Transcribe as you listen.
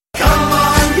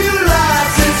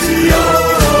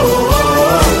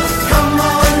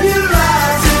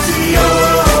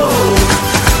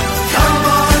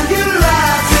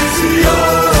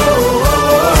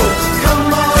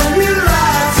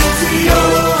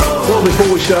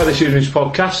before we start this evening's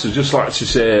podcast, I'd just like to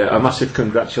say a massive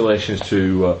congratulations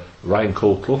to Ryan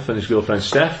Coldclough and his girlfriend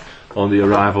Steph on the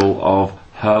arrival of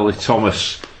Harley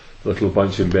Thomas, little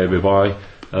bunching baby boy.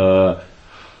 More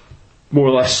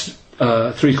or less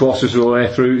 3/4 of the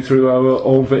way through our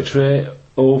own victory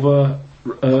over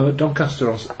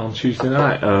Doncaster on Tuesday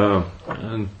night.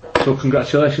 And so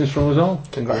congratulations from us all.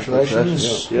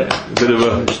 Congratulations. Yeah.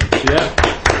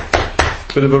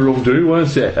 Bit of a run do,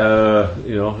 weren't it?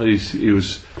 He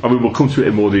was. I mean, we'll come to it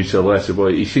in more detail later,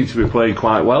 but he seemed to be playing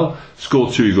quite well.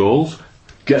 Scored 2 goals,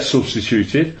 gets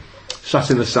substituted,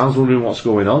 sat in the stands wondering what's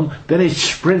going on. Then he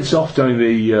sprints off down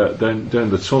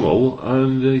the tunnel,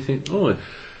 and you think, oh,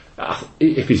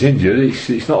 if he's injured,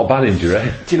 it's not a bad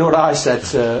injury. Do you know what I said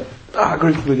to our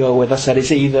group we go with? I said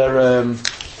he's either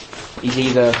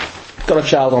got a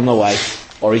child on the way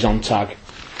or he's on tag.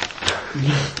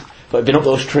 But he'd been up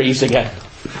those trees again.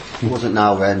 Wasn't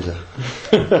now Ranger.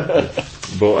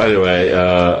 But anyway,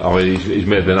 I mean, he's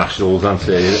made the nationals, hasn't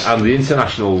he? And the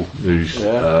international news.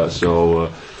 Yeah. I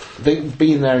think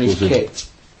being there in his kit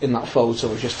in that photo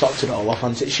has just topped it all off,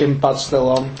 hasn't it? Shin pads still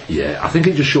on. Yeah, I think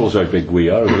it just shows how big we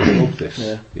are. We love this.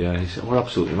 Yeah, we're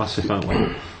absolutely massive, aren't we?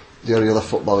 The only other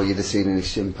footballer you'd have seen in his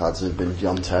shin pads had been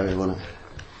John Terry, wasn't it?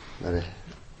 Very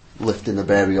lifting the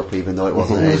baby up even though it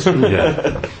wasn't his.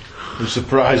 Yeah. I'm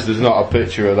surprised there's not a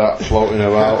picture of that floating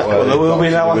about. Well, there will be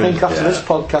now, I think, after this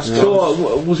podcast. So,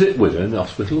 was it with her in the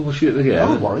hospital? Was she at the game?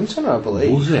 Oh, Warrington, I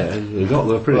believe. Was it? They got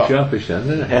there pretty sharpish then,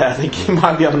 didn't they? Yeah, I think he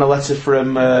might be having a letter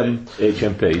from...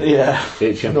 HMP? Yeah.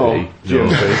 HMP? No,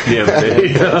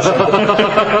 GMP.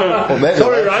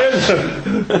 Sorry, Ryan!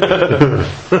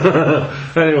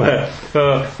 Anyway,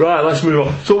 right, let's move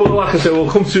on. So, like I said,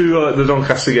 we'll come to the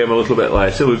Doncaster game a little bit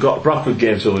later. We've got Bradford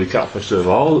game to look at first of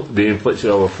all. The inflicted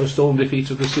our first home defeat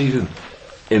of the season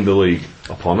in the league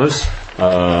upon us.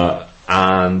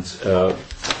 And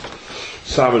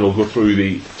Simon will go through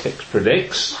the Ticks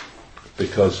Predicts,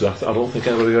 because I don't think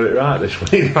anybody got it right this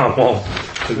week.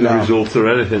 The result or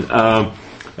anything.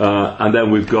 And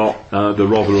then we've got the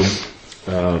Rotherham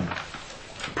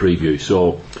preview.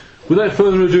 So, without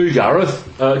further ado, Gareth,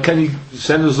 can you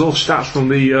send us those stats from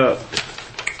the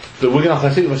Wigan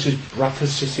Athletic versus Bradford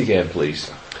City game, please?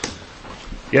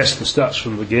 Yes, the stats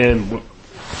from the game: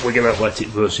 Wigan Athletic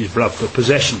versus Bradford.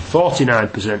 Possession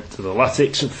 49% to the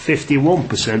Latics and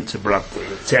 51% to Bradford.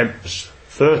 Attempts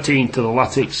 13 to the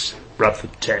Latics,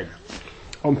 Bradford 10.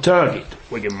 On target,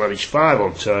 Wigan managed 5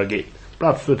 on target,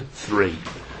 Bradford 3.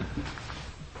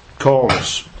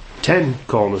 Corners, 10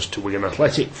 corners to Wigan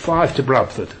Athletic, 5 to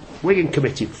Bradford. Wigan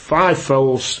committed 5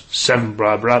 fouls, 7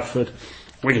 by Bradford.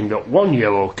 Wigan got 1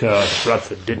 yellow card,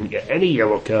 Bradford didn't get any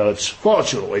yellow cards,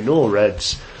 fortunately no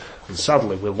reds, and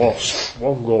sadly we lost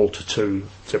 1-2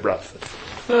 to Bradford.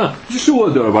 Yeah, just a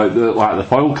word there about the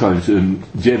foul count and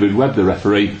David Webb, the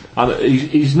referee. And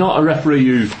he's not a referee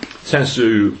who tends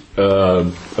to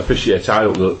officiate high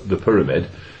up the pyramid.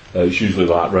 It's usually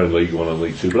like round League 1 and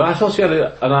League 2. But I thought he had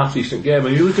an half-decent game.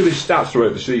 And you look at his stats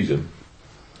throughout the season,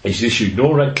 he's issued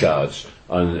no red cards.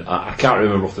 And I can't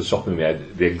remember off the top of my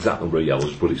head the exact number of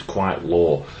yellows, but it's quite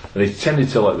low. And he tended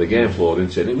to let the game flow,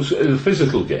 didn't he? And it was a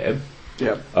physical game.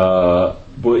 Yeah.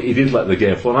 But he did let the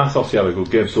game flow, and I thought he had a good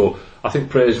game. So I think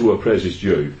praise where praise is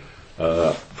due.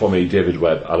 For me, David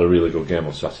Webb had a really good game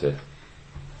on Saturday.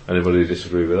 Anybody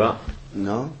disagree with that?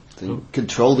 No, he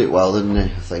controlled it well, didn't he?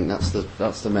 I think that's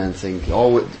the main thing.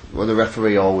 The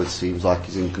referee always seems like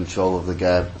he's in control of the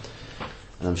game.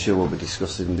 And I'm sure we'll be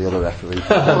discussing the other referee.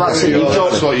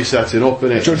 That's what you're setting up,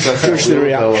 isn't it? Judge the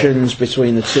reactions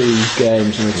between the 2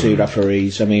 games and the 2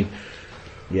 referees. I mean,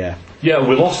 yeah. Yeah,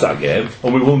 we lost that game,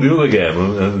 and we won the other game,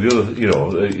 and the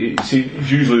other, it's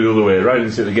usually the other way around.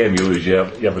 Instead of the game you lose, you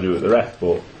have to do it with the ref.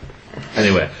 But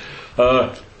anyway,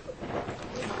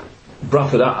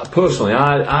 Bradford. Personally,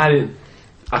 I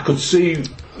could see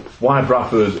why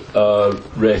Bradford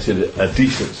rated a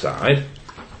decent side,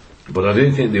 but I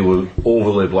didn't think they were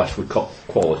overly blessed with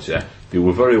quality. They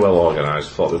were very well organised.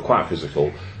 I thought they were quite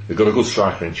physical. They've got a good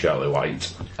striker in Charlie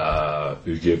White,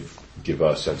 who give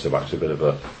our centre-backs a bit of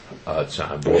a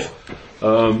time. But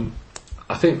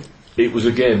I think it was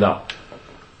a game that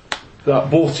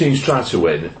both teams tried to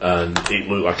win, and it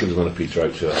looked like it was going to peter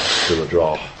out to a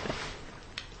draw.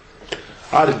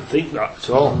 I didn't think that at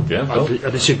all. Yeah, I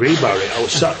disagree, Barry. I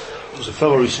was sat, there was a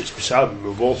fellow who sits beside me, we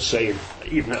were both saying,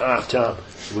 even at half time,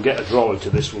 if we get a draw into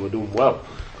this, we'll be doing well.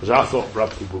 Because I thought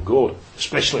Bradford were good,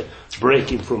 especially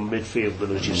breaking from midfield,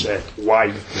 and as you said,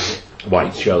 White,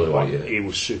 Charlie White, yeah. He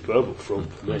was superb up front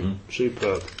for me.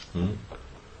 Superb.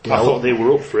 I thought they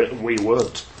were up for it and we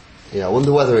weren't. Yeah, I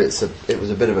wonder whether it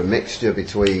was a bit of a mixture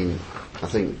between I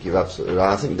think you're absolutely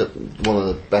right. I think that one of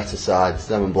the better sides,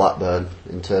 them and Blackburn,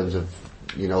 in terms of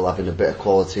having a bit of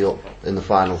quality up in the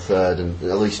final third and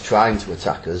at least trying to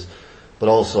attack us. But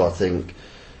also, I think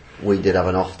we did have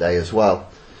an off day as well,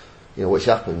 which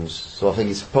happens. So I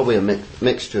think it's probably a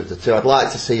mixture of the two. I'd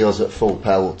like to see us at full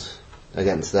pelt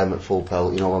against them at full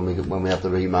pelt, when we have the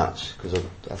rematch, because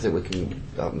I think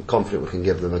I'm confident we can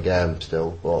give them a game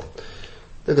still, but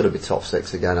they're going to be top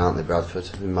six again, aren't they, Bradford,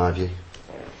 in my view?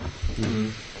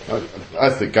 I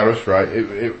think Gareth's right.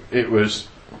 It was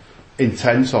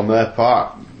intense on their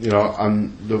part,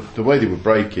 and the way they were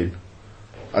breaking,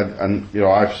 and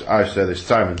I've said this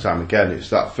time and time again,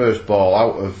 it's that first ball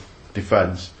out of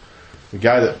defence. The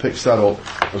guy that picks that up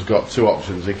has got two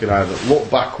options. He can either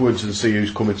look backwards and see who's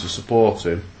coming to support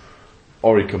him,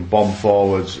 or he can bomb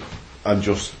forwards and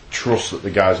just trust that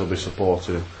the guys will be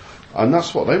supporting him. And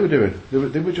that's what they were doing. They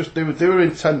were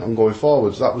intent on going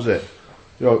forwards. That was it.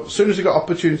 As soon as they got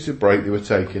opportunity to break, they were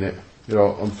taking it.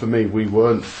 And for me, we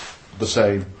weren't the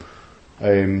same.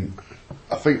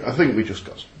 I think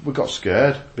we got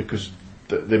scared because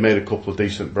they made a couple of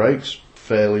decent breaks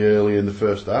fairly early in the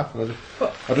first half.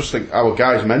 I just think our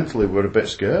guys mentally were a bit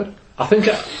scared. I think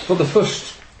for the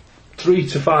first 3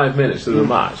 to 5 minutes of the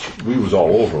match, we was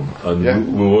all over them,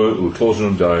 and we were closing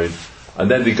them down. And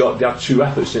then they had two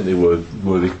efforts, didn't they? Where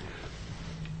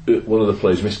one of the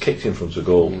players miskicked in front of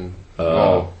goal,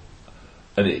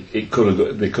 and they could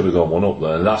have gone one up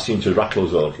there, and that seemed to rattle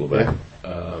us a little bit.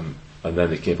 And then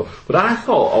they came up. But I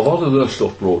thought a lot of their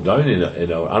stuff broke down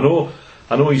in our.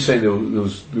 I know he's saying there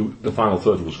was the final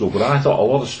third was good, but I thought a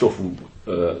lot of stuff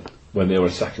when they were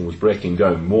attacking was breaking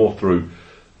down more through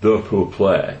their poor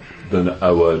play than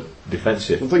our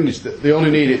defensive. The thing is, they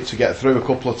only need it to get through a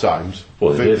couple of times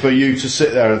for you to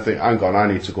sit there and think, hang on, I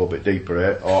need to go a bit deeper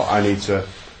here, or I need to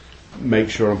make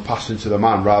sure I'm passing to the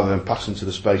man rather than passing to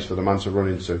the space for the man to run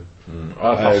into.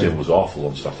 Our passing was awful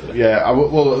on Saturday. Yeah,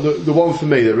 the one for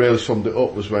me that really summed it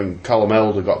up was when Callum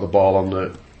Elder got the ball on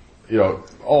the,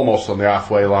 almost on the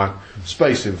halfway line,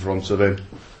 space in front of him.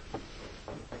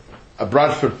 A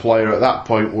Bradford player at that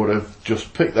point would have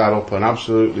just picked that up and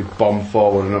absolutely bombed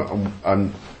forward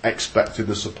and expected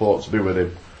the support to be with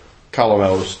him. Callum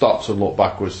Elder stopped and looked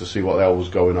backwards to see what the hell was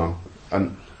going on.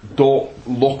 And don't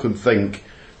look and think,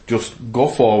 just go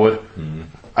forward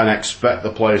and expect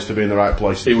the players to be in the right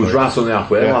place. He was right on the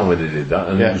halfway line when he did that,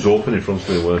 and it was open in front of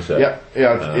me, weren't it? Yeah, he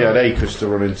had acres to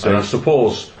run into. And I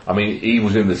suppose, he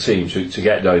was in the team to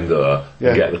get down there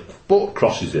and get the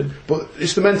crosses in. But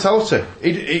it's the mentality.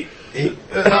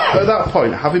 At that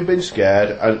point, having been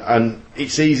scared, and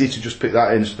it's easy to just pick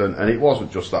that instant, and it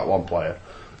wasn't just that one player,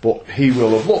 but he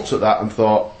will have looked at that and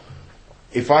thought,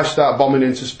 if I start bombing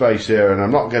into space here and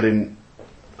I'm not getting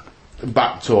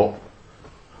backed up,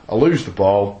 I lose the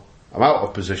ball, I'm out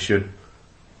of position,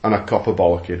 and I cop a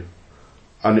bollocking.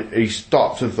 And he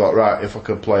stopped and thought, right, if I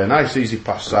can play a nice easy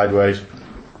pass sideways,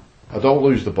 I don't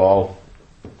lose the ball,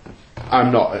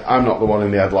 I'm not the one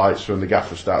in the headlights when the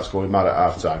gaffer starts going mad at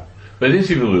half time. But it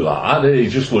didn't even look like that. He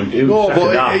just looked. It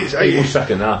was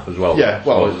second half as well. Yeah,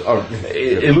 well,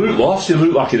 he looked lost. He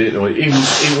looked like he didn't know it. He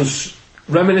was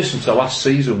reminiscent to last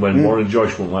season when Warren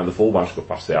Joyce wouldn't let the fullbacks go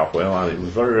past the halfway line. It was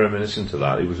very reminiscent to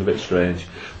that. It was a bit strange.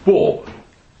 But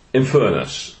in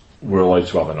fairness, we're allowed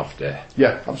to have an off day.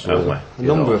 Yeah, absolutely. A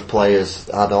number of players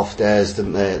had off days,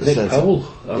 didn't they? Nick Powell.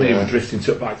 He was drifting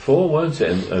to back four, weren't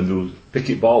it? And there was pick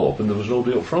it ball up, and there was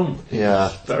nobody up front.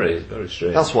 Yeah, very, very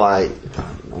strange. That's why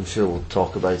I'm sure we'll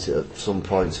talk about it at some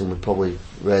point, and we'll probably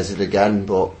raise it again.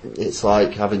 But it's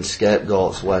like having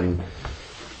scapegoats when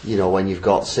you've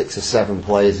got 6 or 7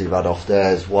 players who've had off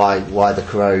days. Why the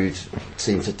crowd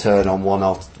seem to turn on one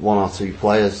or two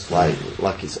players?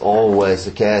 Like it's always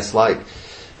the case. Like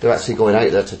they're actually going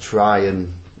out there to try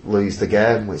and lose the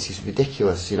game, which is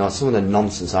ridiculous. Some of the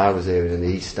nonsense I was hearing in the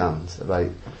East Stand about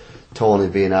Tony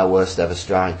being our worst ever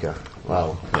striker.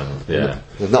 Well,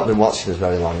 they've not been watching us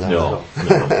very long now. No.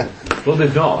 Well,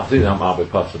 they've not. I think that might be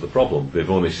part of the problem. They've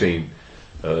only seen,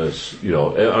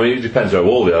 it depends how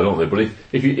old they are, don't they? But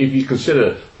if you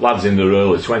consider lads in their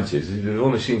early 20s, they've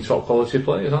only seen top quality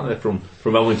players, haven't they?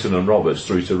 From Ellington and Roberts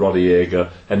through to Roddy Yeager,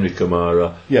 Henry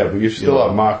Kamara. Yeah, but you've still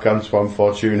had Marc-Antoine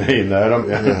Fortuné in there,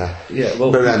 haven't you? Yeah,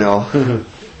 well, Moreno.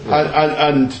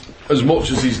 and as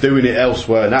much as he's doing it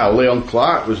elsewhere now, Leon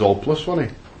Clark was all plus,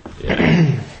 wasn't he?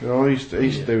 Yeah.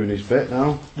 He's doing his bit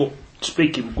now. But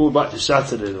going back to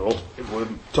Saturday though, if we're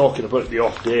talking about the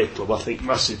off day club, I think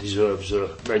Massey deserves a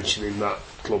mention in that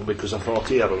club because I thought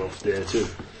he had an off day too.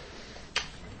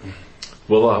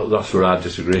 Well, that's where I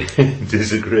disagree with you.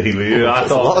 There's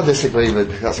a lot of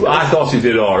disagreement. I thought he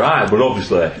did all right, but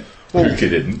obviously Cookie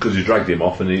didn't, because he dragged him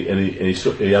off and he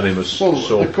had him as Well,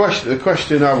 so. the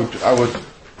question I would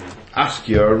ask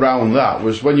you around that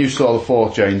was when you saw the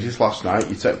 4 changes last night.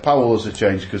 You take Powell as a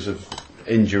change because of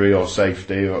injury or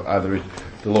safety, or either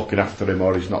they're looking after him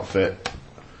or he's not fit,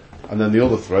 and then the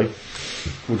other 3.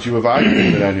 Would you have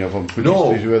argued with any of them? No,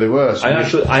 where they were. So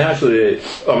I actually,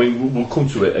 I mean, we'll come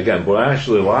to it again, but I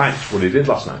actually liked what he did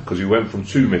last night because he went from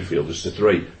 2 midfielders to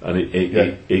 3, and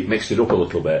he mixed it up a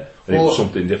little bit, and it was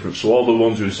something different. So all the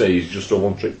ones who say he's just a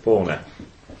one-trick pony.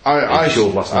 I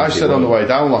said on the way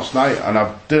down last night, and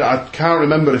I can't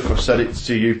remember if I said it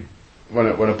to you when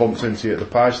I bumped into you at the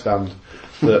pie stand,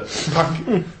 that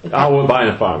I won't buy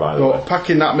a pie, by the way.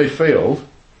 Packing that midfield,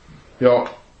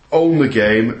 own the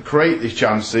game, create these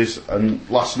chances, and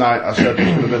last night I said it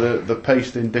was going to be the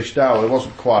pasting dished out. It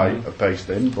wasn't quite a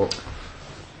pasting, but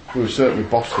we certainly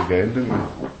bossed the game,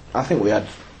 didn't we? I think we had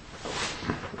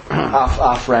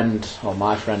our friend, or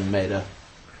my friend, made a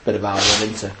bit of our run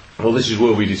into. Well, this is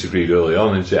where we disagreed early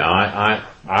on, isn't it?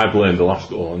 I blamed the last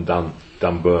goal on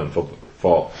Dan Byrne for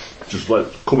just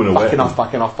coming away.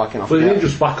 Backing off. But he didn't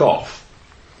just back off.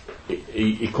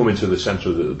 He come into the centre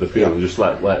of the field and just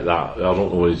let that. I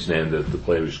don't know what his name, the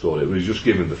player who scored it. But he's just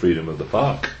given the freedom of the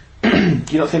park. Do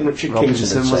you not think Richard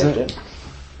Kingston had saved it?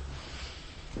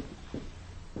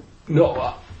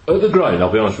 No, at the ground,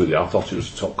 I'll be honest with you, I thought it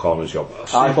was a top corner job.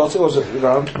 I thought it was at the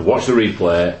ground. I watched the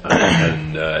replay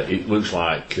and it looks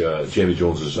like Jamie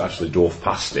Jones has actually dove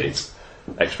past it,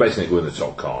 expecting it to go in the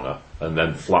top corner, and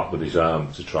then flapped with his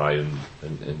arm to try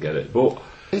and get it. But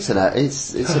it's an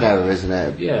error, isn't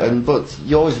it? Yeah. But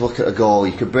you always look at a goal,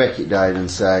 you could break it down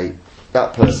and say,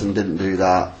 that person didn't do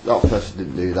that, that person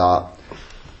didn't do that.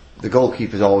 The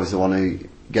goalkeeper's always the one who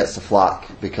gets the flack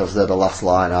because they're the last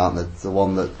line, aren't they? The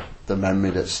one that the memory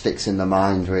that sticks in the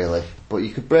mind, really. But you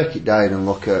could break it down and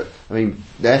look at, I mean,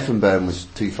 Effenberg was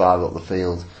too far up the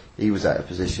field. He was out of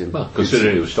position. Well,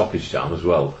 considering it was stoppage time as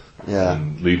well, yeah,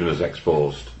 and leaving us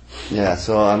exposed. Yeah,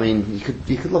 so I mean,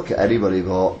 you could look at anybody,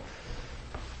 but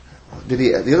did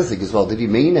he? The other thing as well, did he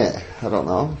mean it? I don't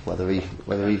know whether he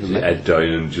even meant head down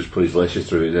and just put his laces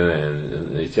through it, didn't he?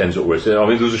 And it ends up where it's. I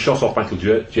mean, there was a shot off Michael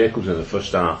Jacobs in the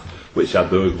first half, which had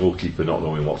the goalkeeper not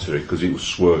knowing what to do because he was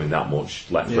swerving that much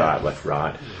left,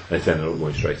 right, and it ended up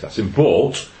going straight at him.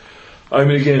 But how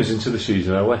many games into the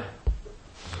season are we?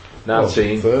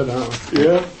 19. Third, aren't we?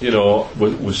 Yeah. You know,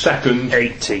 we're second.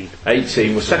 18.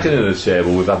 18. We're second in the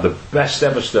table. We've had the best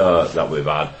ever start that we've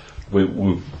had.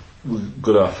 We've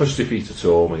got our first defeat at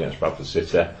home against Bradford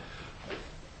City.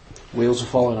 Wheels are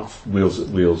falling off. Wheels.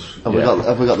 Have we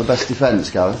got the best defence,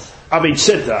 Gareth? Having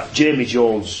said that, Jamie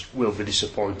Jones will be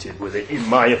disappointed with it, in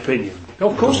my opinion.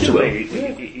 Of course he will.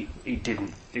 He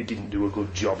didn't do a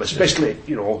good job, especially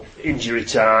injury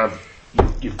time.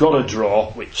 You've got a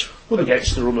draw, which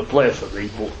against the run of play for me,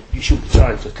 but you should be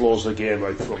trying to close the game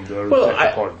out from there and take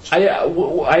the points. I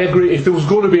agree. If there was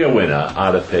going to be a winner,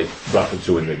 I'd have picked Bradford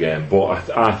to win the game. But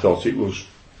I thought it was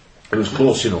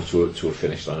close enough to a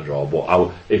finish than a draw.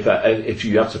 But if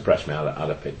you had to press me, I'd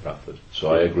have picked Bradford.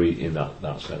 So I agree in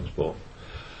that sense. But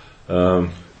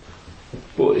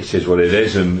it is what it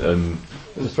is. And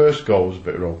the first goal was a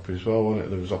bit ropey as well, wasn't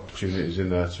it? There was opportunities in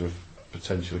there to have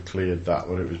potentially cleared that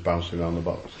when it was bouncing around the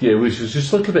box. Yeah, we was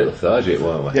just a little bit lethargic,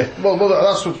 weren't we? Yeah, well,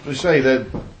 that's what we say.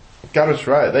 Gareth's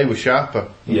right. They were sharper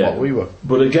than what we were.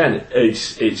 But again,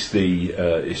 it's the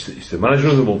manager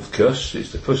of the month curse.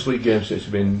 It's the first league game since it's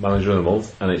been manager of the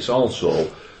month, and it's also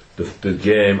the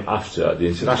game after the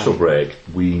international break.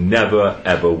 We never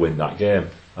ever win that game,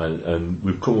 and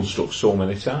we've come unstuck so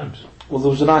many times. Well, there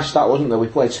was a nice stat, wasn't there? We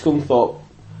played Scunthorpe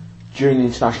during the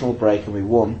international break and we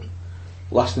won.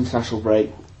 Last international break,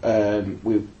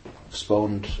 we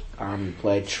spawned and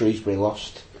played Shrewsbury,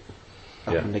 lost.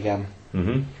 Happened again.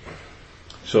 Mm-hmm.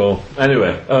 So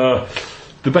anyway,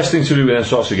 the best thing to do with those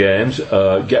sorts of games,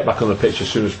 get back on the pitch as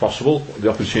soon as possible. The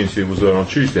opportunity was there on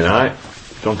Tuesday night.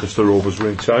 Doncaster Rovers were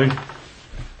in town,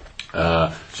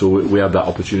 so we had that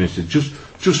opportunity.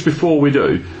 Just before we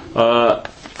do, Paul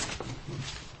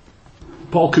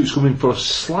Cook's coming for a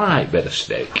slight bit of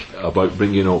stick about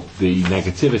bringing up the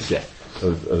negativity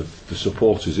of the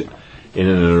supporters in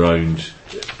and around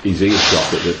his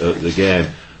earshot at the game.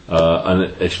 And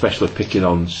especially picking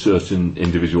on certain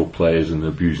individual players and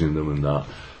abusing them and that.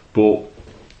 But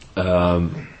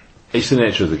it's the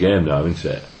nature of the game now, isn't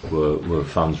it? Where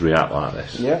fans react like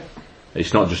this. Yeah.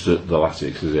 It's not just the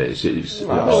Latics, is it? It's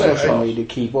social media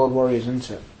keyboard warriors,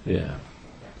 isn't it? Yeah.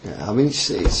 Yeah, I mean,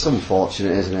 it's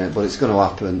unfortunate, isn't it? But it's going to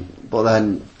happen. But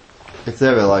then, if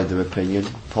they're allowed their opinion,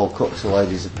 Paul Cook's allowed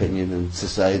his opinion, and to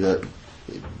say that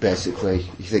basically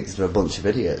he thinks they're a bunch of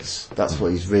idiots. That's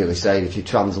what he's really saying. If you're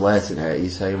translating it,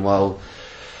 he's saying, well,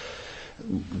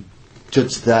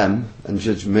 judge them and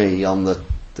judge me on the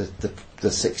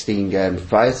 16 games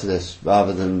prior to this,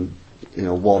 rather than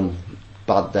one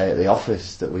bad day at the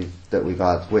office that we've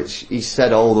had. Which he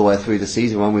said all the way through the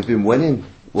season when we've been winning,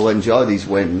 we'll enjoy these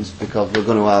wins because we're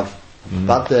going to have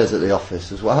bad days at the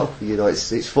office as well.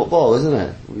 It's football, isn't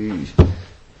it?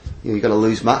 You're going to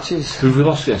lose matches. Who've we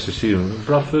lost against this season?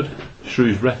 Bradford,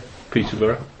 Shrewsbury,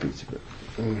 Peterborough.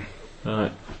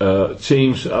 Right.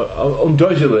 Teams,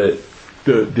 undoubtedly,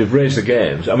 they've raised the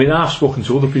games. I mean, I've spoken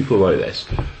to other people about this.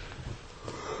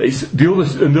 It's the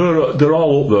others, and they're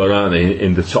all up there, aren't they?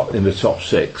 In the top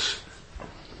 6.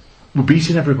 We're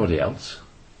beating everybody else.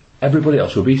 Everybody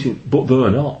else we're beating, but they're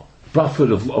not. Bradford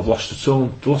have lost a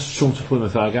ton. They lost a ton to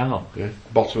Plymouth Argyle. Yeah.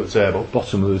 Bottom of the table.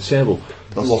 Bottom of the table.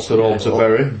 Lost at home to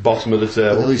Bury. Bottom of the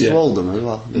table. At least Oldham as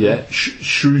well. Yeah.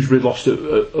 Shrewsbury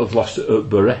have lost at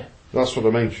Bury. That's what I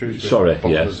mean, Shrewsbury. Sorry,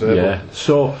 Bottom of the table. yeah.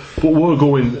 So, but we're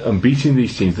going and beating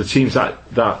these teams. The teams that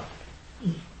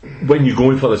when you're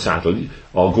going for the title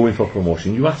or going for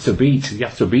promotion, you have to beat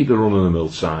the run-of-the-mill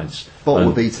sides. But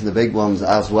we're beating the big ones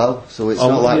as well, so it's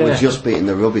not like we're just beating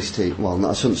the rubbish team. Well,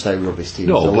 I shouldn't say rubbish teams.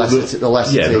 No, the lesser teams.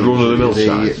 The run-of-the-mill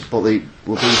sides. But we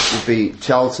beat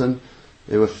Charlton,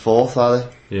 who were 4th, are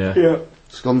they? Yeah.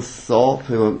 Scunthorpe,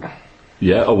 who were...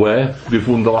 Yeah, away. They've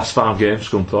won the last 5 games,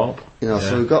 Scunthorpe.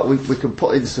 So we can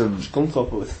put in some...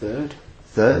 Scunthorpe were 3rd.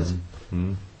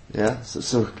 3rd? Yeah,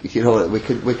 so we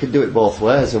could do it both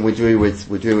ways, and we drew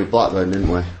with Blackburn, didn't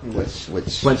we? Which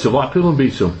went to Blackpool and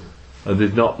beat them, and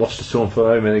they'd not lost a ton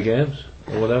for how many games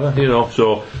or whatever,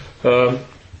 So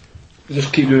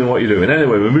just keep doing what you're doing.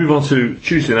 Anyway, we move on to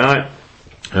Tuesday night.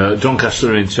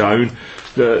 Doncaster in town.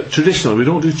 Traditionally, we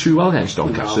don't do too well against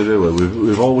Doncaster, do we?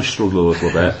 We've always struggled a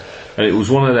little bit. And it was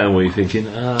one of them where you're thinking,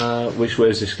 which way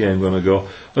is this game going to go?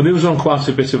 And they was on quite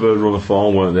a bit of a run of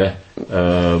form, weren't they?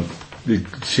 They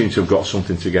seemed to have got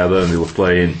something together, and they were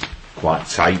playing quite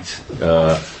tight.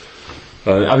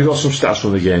 Have you got some stats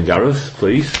from the game, Gareth,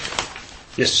 please?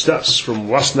 Yes, stats from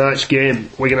last night's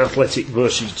game. Wigan Athletic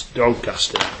versus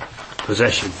Doncaster.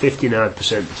 Possession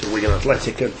 59% to Wigan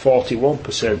Athletic and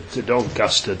 41% to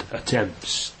Doncaster.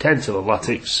 Attempts 10 to the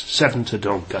Latics, 7 to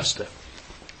Doncaster.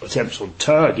 Attempts on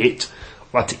target,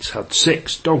 Latics had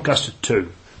 6, Doncaster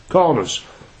 2. Corners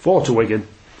 4 to Wigan,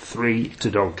 3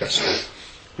 to Doncaster.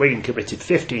 Wigan committed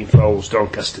 15 fouls,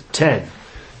 Doncaster 10.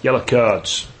 Yellow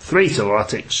cards 3 to the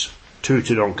Latics, 2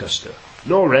 to Doncaster.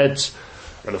 No reds,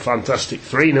 and a fantastic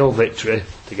 3-0 victory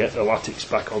to get the Latics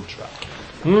back on track.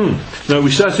 Now,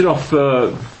 we started off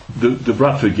the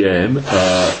Bradford game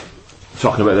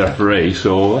talking about the referee,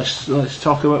 so let's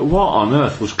talk about what on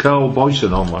earth was Carl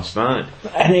Boyson on last night.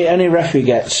 Any referee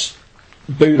gets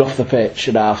booed off the pitch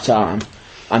at half time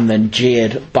and then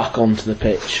jeered back onto the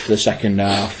pitch for the second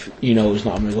half, he's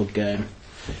not having a good game.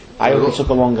 I hope he took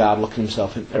a long hard look at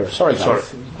himself. Sorry. I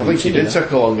think he did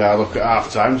take a long hard look at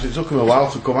half time, so it took him a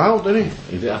while to come out, didn't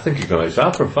he? I think he got his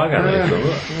out for a fag,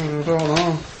 I don't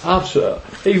know.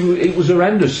 Absolutely. It was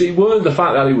horrendous. It weren't the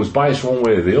fact that he was biased one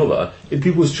way or the other.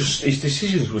 It was just his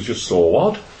decisions was just so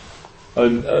odd,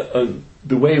 and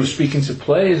the way he was speaking to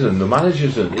players and the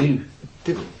managers and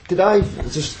Did I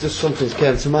just something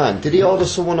came to mind? Did he order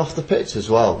someone off the pitch as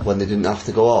well when they didn't have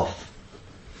to go off?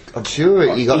 I'm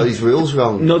sure he got these rules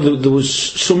wrong. No, there was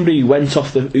somebody who went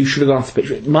off who should have gone off the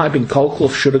pitch. It might have been Colclough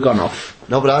should have gone off.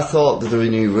 No, but I thought that there was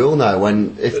a new rule now.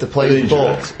 If the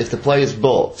player's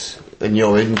booked and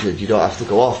you're injured, you don't have to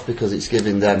go off because it's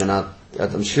giving them. And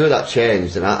I'm sure that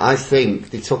changed. And I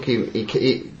think they took him.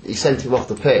 He sent him off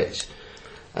the pitch,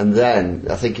 and then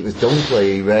I think it was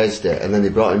Dunkley. He raised it, and then they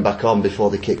brought him back on before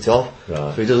they kicked off.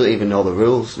 Right. So he doesn't even know the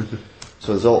rules.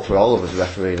 So there's hope for all of us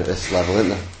refereeing at this level,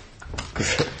 isn't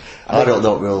there? I don't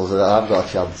know what rules. I've got a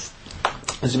chance.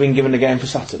 Has he been given a game for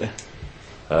Saturday?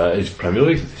 It's Premier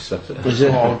League Saturday. Is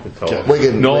it?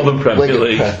 Wigan, Northern Premier Wigan,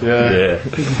 League. Yeah.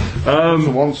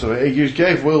 For once, he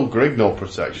gave Will Grigg no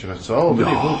protection at all.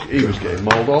 He was getting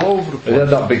mauled all over the place. He had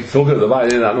that big thug at the back.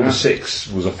 That number 6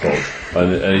 was a thug,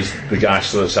 and he's the guy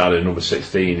still outside at number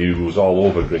 16 who was all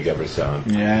over Grigg every time.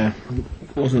 Yeah,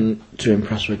 wasn't too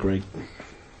impressed with Grigg.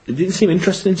 It didn't seem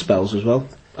interested in spells as well.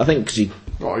 I think because he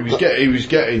was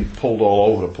getting pulled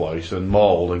all over the place and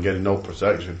mauled and getting no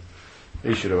protection.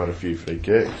 He should have had a few free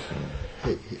kicks.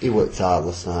 He worked hard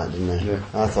last night, didn't he? Yeah.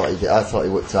 I thought he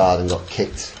worked hard and got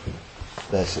kicked,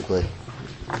 basically.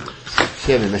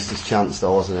 Shame he missed his chance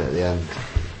though, wasn't it, at the end?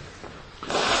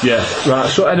 Yeah, right.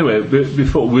 So anyway,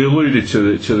 before we alluded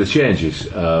to the changes,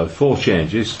 4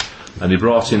 changes, and he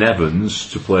brought in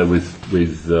Evans to play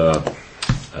with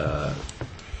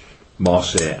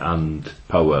Marseille and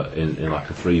Power in like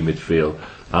a 3 midfield,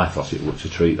 I thought it looked a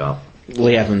treat. That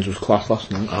Lee Evans was class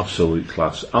last night. absolute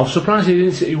class. I was surprised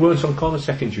he weren't on corner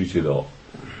second duty though,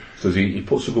 because he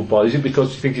puts a good ball. Is it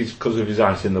because you think it's because of his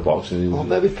ice in the box? And Well,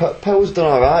 maybe Power's done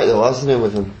alright though, hasn't he,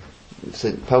 with him?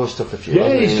 Power's took a few. yeah,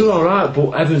 hasn't he's he? done all right,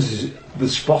 but Evans is the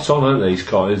spot on, aren't they? These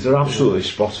corners, they're absolutely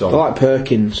spot I on. like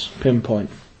Perkins, pinpoint.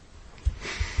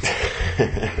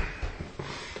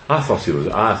 I thought he was.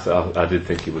 I did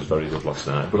think he was very good last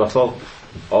night, but I thought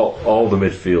all the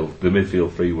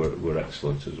midfield three were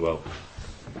excellent as well.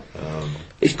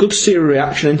 It's good to see a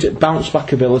reaction, isn't it? Bounce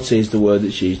back ability is the word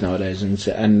that's used nowadays, isn't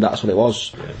it? And that's what it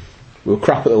was. Yeah. We were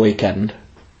crap at the weekend,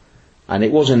 and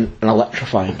it wasn't an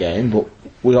electrifying game, but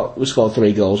we scored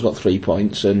 3 goals, got 3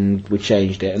 points, and we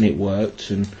changed it, and it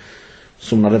worked. And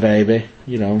someone had a baby,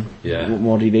 you know. Yeah. What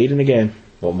more do you need in a game?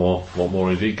 What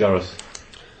more indeed, Gareth?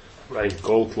 Ryan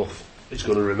Goldclough is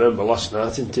going to remember last night,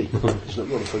 isn't he? He's not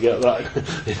going to forget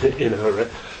that in a hurry.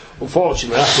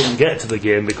 Unfortunately, I couldn't get to the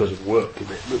game because of work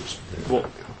commitments, but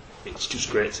it's just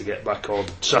great to get back on.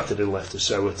 Saturday left a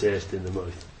sour taste in the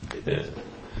mouth. Yeah.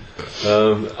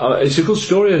 It's a good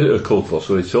story at Goldclough,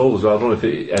 so he told us. I don't know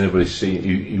if anybody's seen.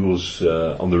 He was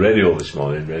on the radio this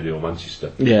morning, Radio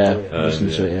Manchester. Yeah, listen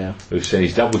to it, yeah. He was saying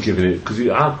his dad was giving it, because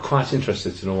I'm quite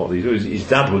interested to know what they do. His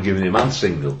dad were giving him hand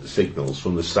signals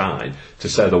from the side to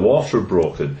say the water had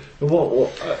broken. And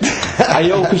what I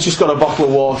hope he's just got a bottle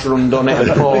of water and done it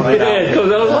and poured it out. yeah,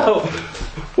 'cause I was like,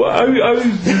 well, how did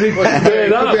he convey It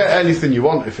could be that? anything you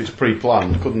want if it's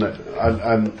pre-planned, couldn't it?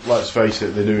 And let's face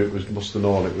it, they knew must have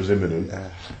known it was imminent.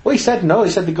 Well, he said no.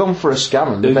 He said they'd gone for a scan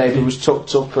and the baby was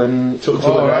tucked up and Took to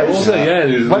the right, house, wasn't it? Yeah,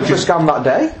 he was went for a looking, scan that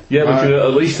day. looking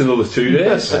at least another 2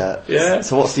 days. Yeah.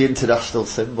 So what's the international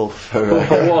symbol for?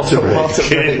 Water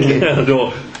break. Yeah, I don't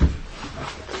know.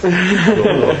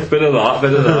 Bit of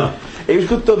that. It was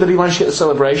good though that he managed to get the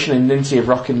celebration in, didn't he, of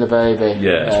rocking the baby.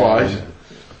 Yeah. Twice.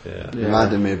 Yeah.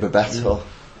 Reminded me of Bebeto,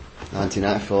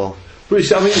 1994. But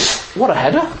it's, I mean, What a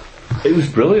header! it was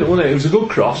brilliant, wasn't it? It was a good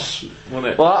cross,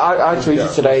 wasn't it? Well, I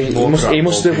tweeted today. He more must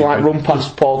have like goalkeeping. run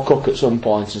past Paul Cook at some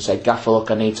point and said, "Gaffer,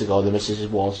 look, I need to go. The Mrs.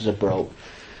 Waters are broke,"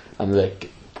 and the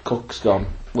Cook's gone.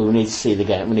 Well, we need to see the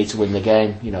game. We need to win the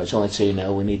game. You know, it's only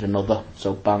 2-0. We need another.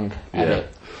 So bang, edit.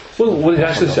 Well, what he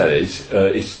actually said is,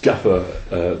 it's Gaffer,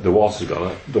 the water's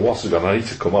gone. I need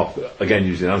to come off again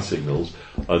using hand signals,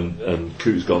 and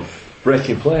Cook's gone.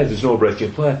 Breaking play. There's no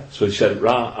breaking play. So he said,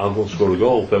 right, I'm going to score a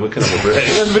goal. Then we can have a break.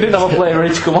 And then we didn't have a player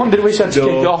ready to come on, did we? So had to No.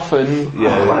 kick off and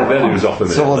Yeah, then he was off a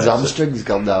minute. Someone's later. hamstring's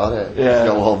gone down, hasn't it? Yeah.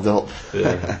 Got warmed up.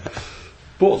 Yeah.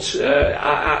 But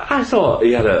I thought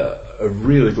he had a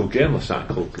really good game last night,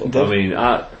 Club. He did. I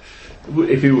mean,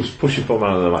 if he was pushing for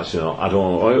man of the match, I don't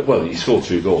know. Well, he scored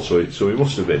 2 goals, so he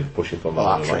must have been pushing for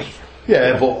man of the match.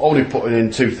 Yeah, but only putting in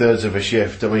 2/3 of a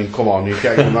shift. I mean, come on, you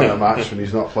can't give him a match when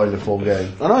he's not playing the full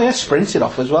game. I know, yeah, sprinted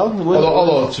off as well.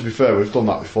 Although, to be fair, we've done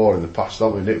that before in the past,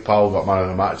 haven't we? Nick Powell got man of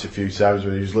the match a few times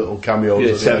with his little cameos. Yeah,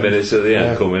 at the 10 end. minutes at the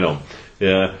end coming on.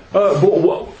 Yeah.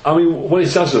 But I mean, when it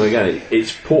says them again,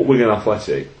 it's put Wigan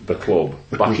Athletic, the club,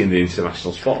 back in the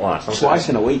international spotlight. Twice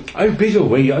in a week. How big are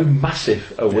we? How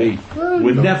massive are we?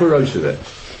 We're never out of it.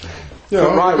 You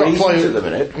know, For right you've got reasons players- at the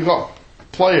minute. You've got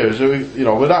players who, you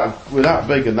know, we're that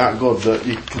big and that good that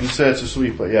you can say to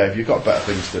Sweeper, yeah, if you've got better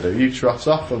things to do, you trot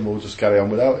off and we'll just carry on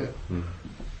without you.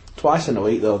 Twice in a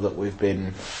week, though, that we've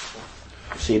been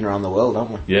seen around the world,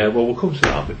 haven't we? Yeah, well, we'll come to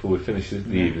that before we finish the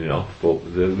evening off. But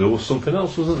there was something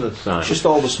else, wasn't there, tonight? It's just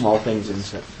all the small things,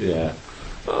 isn't it? Yeah.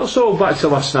 So back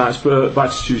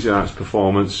to Tuesday night's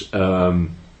performance.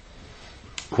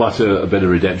 Quite a bit of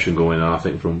redemption going on, I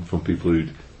think, from people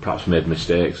who'd perhaps made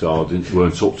mistakes or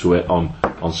weren't up to it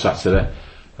on Saturday.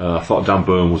 I thought Dan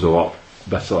Byrne was a lot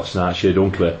better last night. Shea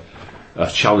Dunkley, a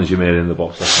challenge he made in the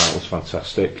box last night was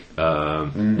fantastic.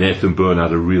 Nathan Byrne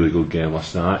had a really good game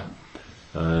last night.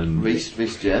 And Reece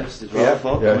James did well, I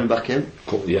thought, Yeah. coming back in.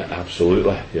 yeah,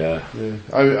 absolutely, yeah.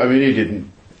 I mean, he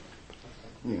didn't,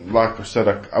 like I said,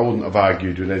 I wouldn't have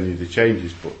argued with any of the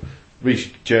changes, but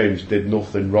Reece James did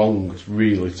nothing wrong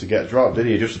really to get dropped, did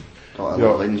he? He just, Got a you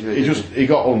know, little injury, didn't he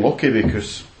got unlucky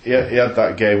because he had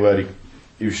that game where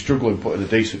he was struggling putting a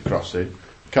decent cross in.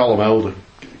 Callum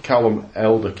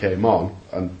Elder came on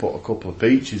and put a couple of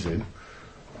peaches in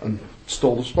and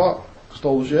stole the spot,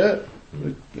 stole the shirt.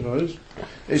 You know,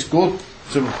 it's good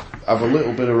to have a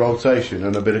little bit of rotation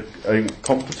and a bit of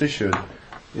competition.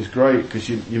 Is great because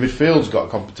your midfield's got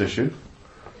competition.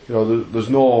 You know, there's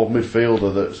no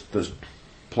midfielder that's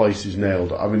place is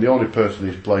nailed. I mean, the only person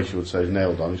whose place you would say is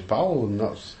nailed on is Powell, and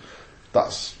that's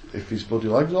that's if his bloody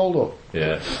legs hold up.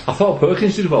 Yeah, I thought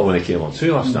Perkins did well when he came on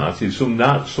too last night. He did some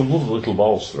lovely little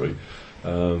balls through.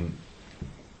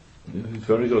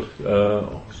 Very good.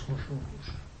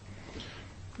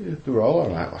 Yeah, they were all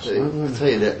alright last night. I tell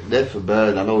you that Dave for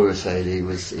Byrne, I know we were saying he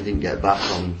didn't get back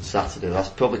on Saturday. That's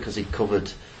probably because he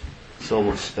covered so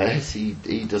much space. He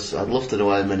does. I'd love to know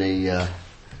how many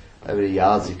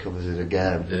yards he covers in a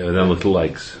game. Yeah, with them little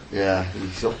legs. Yeah,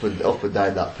 he's up and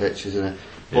down that pitch, isn't he?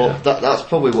 Yeah. But that's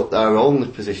probably what their only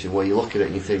position where you look at it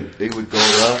and you think, who would go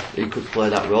there? Who could play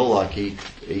that role like he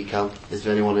can? Is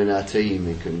there anyone in our team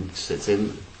who can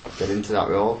get into that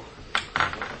role?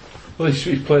 Well,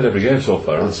 he's played every game so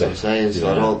far, That's what I'm saying.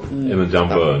 So I don't. Him and Dan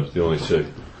Burns, the only two.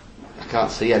 I can't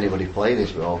see anybody playing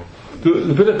his role. There was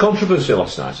a bit of controversy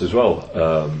last night as well.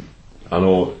 I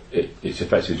know it's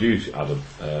affected you, Adam.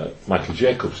 Michael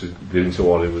Jacobs didn't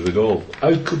award him with a goal.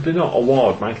 How could they not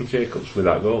award Michael Jacobs with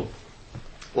that goal?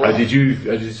 Well, How did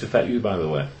it affect you, by the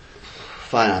way?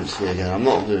 Financially again, I'm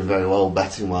not doing very well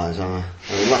betting wise, am I?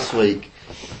 I mean, last week,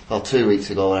 or 2 weeks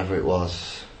ago, whatever it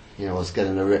was, I was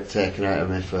getting a rip taken out of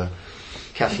me for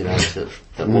cashing out at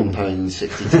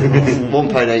 £1.62,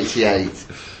 £1.88.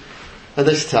 And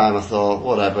this time I thought,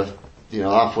 whatever,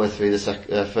 halfway through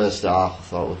the first half, I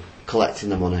thought, we're collecting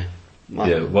the money.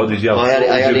 What did you have?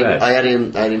 I had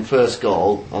him first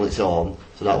goal on its own,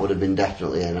 so that would have been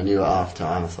definitely in. I knew at half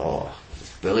time, I thought, it's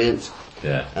brilliant.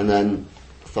 Yeah. And then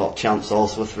I thought chance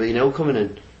also 3-0 coming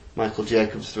in. Michael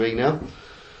Jacobs 3-0.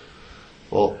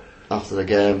 But after the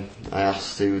game, I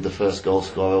asked who the first goal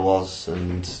scorer was,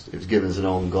 and it was Gibbons an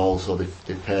own goal, so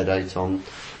they paid out on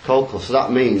Colclough. So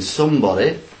that means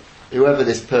somebody, whoever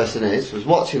this person is, was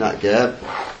watching that game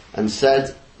and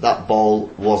said that ball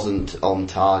wasn't on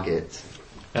target.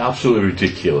 Absolutely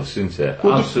ridiculous, isn't it?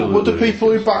 Would the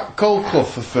people who backed Colclough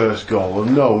for first goal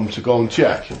have known to go and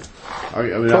check? I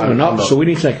mean, Probably not, so we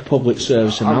need to take a public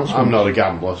service announcement. I'm not a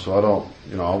gambler, so I don't,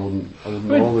 I wouldn't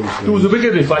know these things. There was a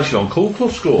bigger deflection on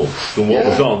Colclough's goal than what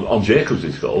was on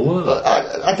Jacobs' goal, wasn't there?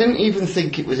 But I didn't even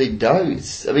think it was in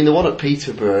doubt. I mean, the one at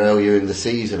Peterborough earlier in the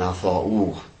season, I thought,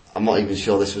 I'm not even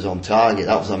sure this was on target.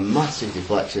 That was a massive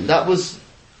deflection. That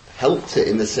helped it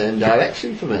in the same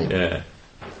direction for me. Yeah.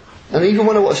 And even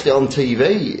when I watched it on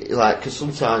TV, because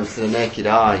sometimes to the naked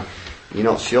eye, you're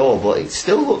not sure, but it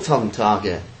still looked on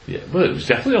target. Yeah, well, it was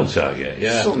definitely on target,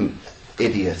 yeah. Some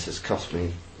idiot has cost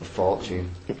me a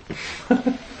fortune.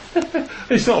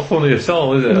 It's not funny at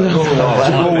all, is it? To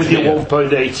go with your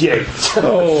 £1.88.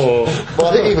 Oh. Well,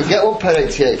 I didn't even get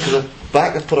 £1.88 because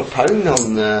I put a £1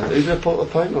 on. Who did I put a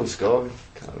 £1 on scoring?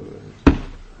 Can't remember.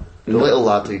 The little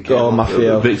lad who came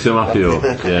on. Victor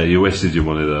Maffeo. Yeah, you wasted your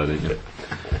money there, didn't you?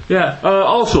 Yeah.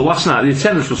 Also, last night the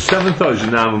attendance was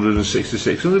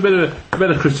 7,966, and there's a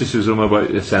bit of criticism about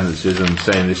the attendances and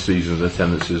saying this season the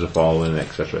attendances are falling,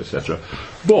 etc., etc.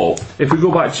 But if we go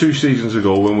back 2 seasons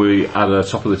ago when we had a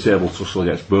top of the table tussle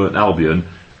against Burton Albion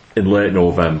in late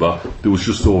November, there was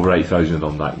just over 8,000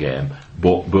 on that game.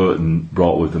 But Burton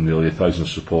brought with them nearly 1,000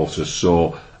 supporters.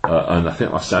 So, and I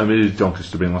think last time, how many did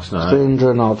Doncaster bring last night?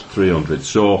 300 odd. 300.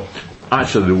 So.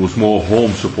 Actually, there was more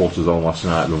home supporters on last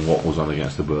night than what was on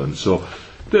against the Burn. So,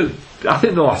 I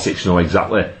think the Latics know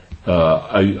exactly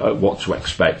what to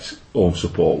expect home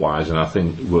support-wise, and I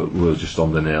think we're just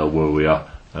on the nail where we are.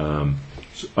 And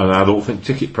I don't think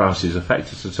ticket prices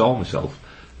affect us at all myself.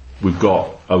 We've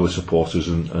got our supporters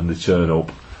and they turn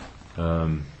up.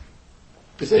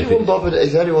 Is anyone bothered?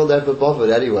 Is anyone ever bothered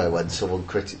anyway when someone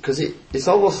because it's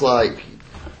almost like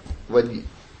when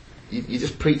you're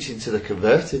just preaching to the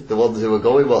converted, the ones who are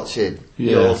going watching.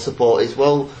 Your support is,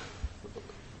 well,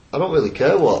 I don't really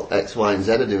care what X, Y and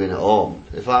Z are doing at home.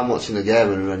 If I'm watching a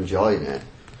game and we're enjoying it,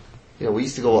 we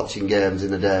used to go watching games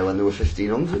in the day when there were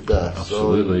 1,500 there.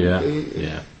 Absolutely, so,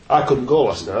 yeah. I couldn't go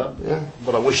last night, yeah.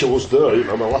 But I wish I was there.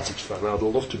 I'm a Latics fan, I'd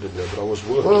love to be there, but I was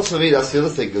working. Well, for me, that's the other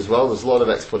thing as well. There's a lot of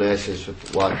explanations for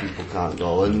why people can't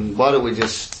go, and why don't we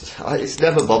it's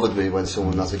never bothered me when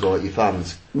someone has a go at your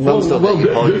fans. Fans don't get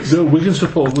your points. We can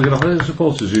have Wigan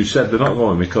supporters who said they're not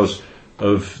going because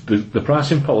of the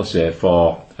pricing policy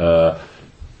for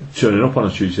turning up on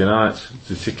a Tuesday night.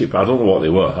 The ticket, I don't know what they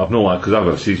were. I've no idea, because I've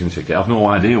got a season ticket. I've no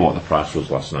idea what the price was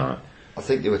last night. I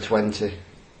think they were 20.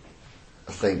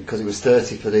 I think because it was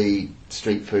 30 for the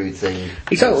street food thing.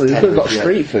 Exactly, they could have got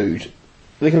street food.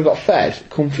 They could have got fed,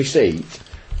 comfy seat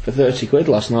for 30 quid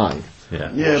last night. Yeah,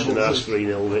 but that's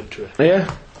 3-0 victory.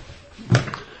 Yeah.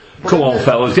 Come on,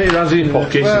 fellas, get your hands in your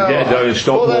pockets and get down and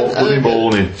stop bloody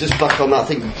moaning. Just back on that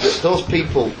thing, those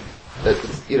people,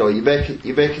 you make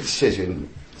a decision.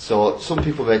 So some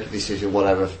people make a decision,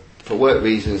 whatever, for work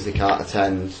reasons they can't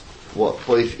attend.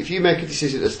 But if you make a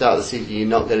decision at the start of the season, you're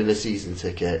not getting a season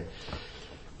ticket,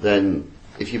 then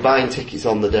if you're buying tickets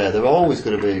on the day, they're always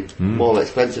going to be more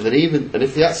expensive. And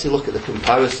if you actually look at the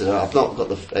comparison, I've not got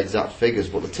the exact figures,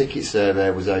 but the ticket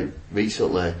survey was out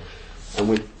recently, and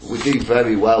we do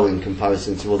very well in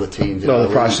comparison to other teams. No,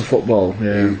 the price of football,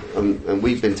 yeah. And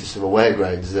we've been to some away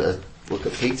grounds that look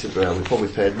at Peterborough. We probably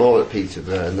paid more at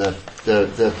Peterborough, and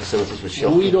their facilities were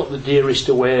shocking. Are we not the dearest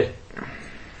away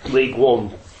League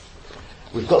One?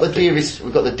 We've got the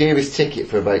dearest ticket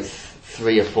for about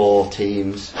 3 or 4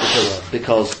 teams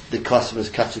because they class them as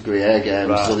category A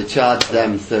games, so they charge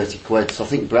them 30 quid. So I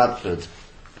think Bradford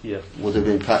would have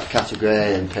been category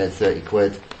A and paid 30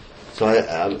 quid. So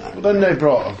But then they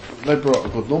brought a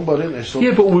good number, didn't they? So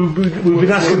Yeah, but we've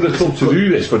been asking the club to do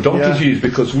this for donkey's years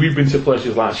because we've been to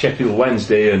places like Sheffield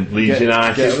Wednesday and Leeds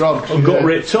United and got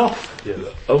ripped off. Yeah.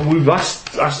 And we've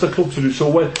asked the club to do so.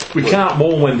 We can't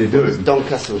mourn when they do.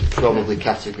 Doncaster was probably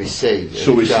category C.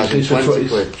 So it's charging 20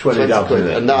 quid. 20 down, quid.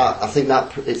 And I think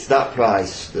that it's that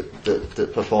price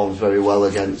that performs very well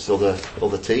against other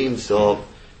teams. So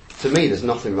to me, there's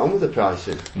nothing wrong with the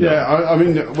pricing. Yeah, I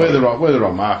mean, we're the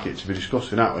wrong market to be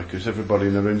discussing, aren't we? Because everybody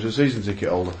in the room's a season ticket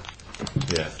holder.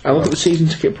 Yeah. I look at the season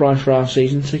ticket price for our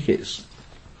season tickets.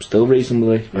 Still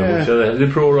reasonably. Yeah. So they're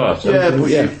pro rata.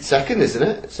 Yeah, second, isn't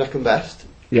it? Second best.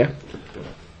 Yeah.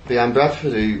 Behind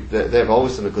Bradford, who they've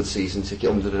always done a good season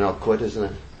ticket, £100 isn't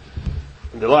it?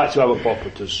 And they like to have a pop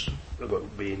at us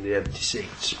about being the empty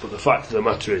seats, but the fact of the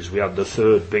matter is we had the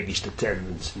 3rd biggest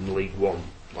attendance in League One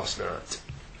last night.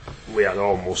 We had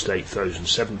almost 8,000,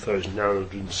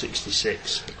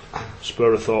 7,966.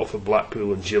 Spur of thought for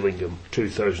Blackpool and Gillingham,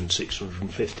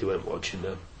 2,650 went watching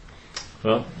them.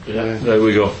 Well, there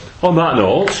we go. On that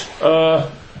note,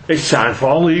 it's time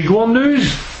for League One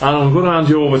news, and I'm going to hand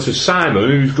you over to Simon,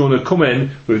 who's going to come in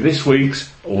with this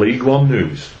week's League One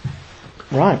news.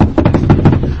 Right.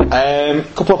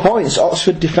 Couple of points.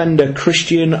 Oxford defender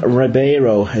Christian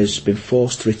Ribeiro has been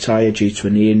forced to retire due to a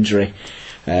knee injury.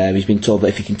 He's been told that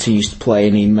if he continues to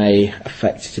play, he may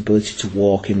affect his ability to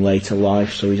walk in later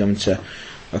life, so he's having to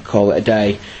call it a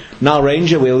day. Niall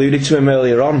Ranger, we alluded to him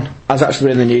earlier on, has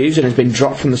actually been in the news and has been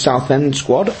dropped from the Southend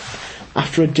squad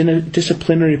after a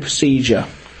disciplinary procedure.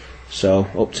 So,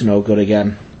 up to no good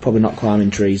again. Probably not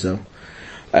climbing trees though.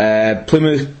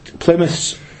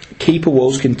 Plymouth's keeper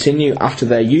woes continue after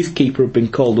their youth keeper had been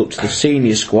called up to the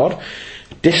senior squad,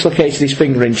 dislocated his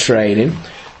finger in training,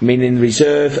 meaning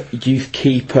reserve youth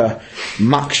keeper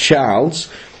Max Charles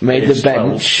made the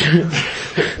bench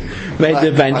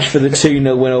for the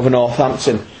 2-0 win over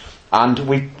Northampton. And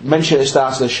we mentioned at the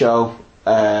start of the show,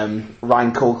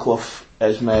 Ryan Culclough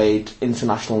has made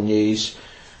international news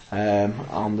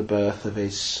on the birth of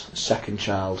his second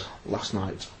child last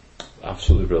night.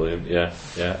 Absolutely brilliant, yeah.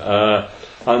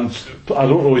 And I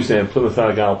don't know his name. Plymouth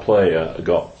Argyle player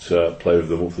got Player of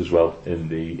the Month as well in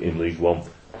League One,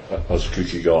 as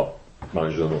Cookie got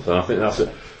Manager of the Month. And I think that's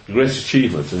a great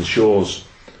achievement and shows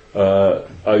how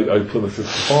Plymouth have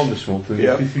performed this month. And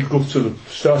if you go to the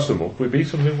start of the month, we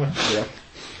beat them, didn't we?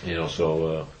 Yeah.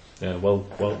 So well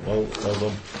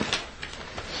done.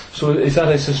 So is that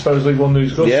it as far as League One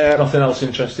news goes? Yeah. Nothing else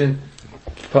interesting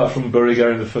apart from Bury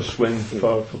getting the first win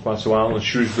for quite a while, and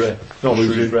Shrewsbury.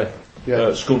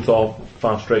 Scunthorpe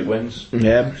 5 straight wins.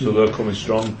 Yeah. So they're coming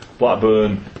strong.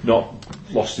 Blackburn not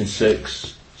lost in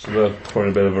 6, so they're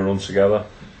putting a bit of a run together.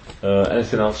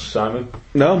 Anything else, Simon?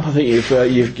 No, I think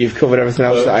you've covered everything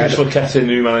else that I had. Chris Ketty,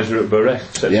 new manager at Bury,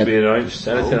 set to be announced.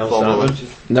 Anything else,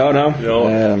 Simon? No.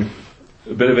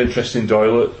 A bit of interest in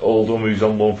Doyle at Oldham, who's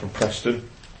on loan from Preston.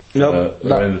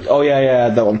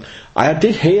 That one. I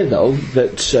did hear though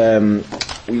that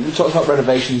we talked about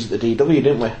renovations at the DW,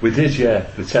 didn't we? We did, yeah.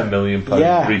 The £10 million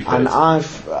refit. And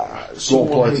I've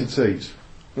gold-plated seats.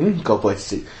 Gold-plated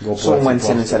seats. Someone went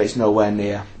in and said it's nowhere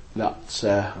near that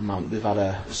amount. They've had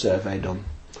a survey done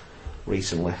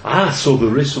recently. So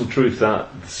there is some truth that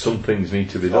some things need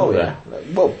to be done there.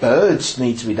 Well, birds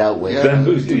need to be dealt with.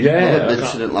 Another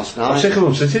incident last night. I'm sick of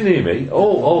them sitting near me.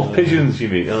 Pigeons, you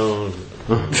mean?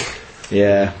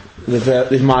 Yeah.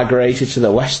 They've migrated to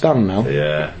the West End now.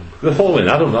 Yeah. They're following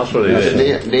Adam, that's what it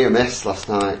is. Near miss last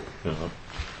night.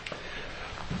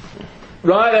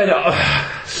 Right then,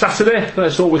 Saturday,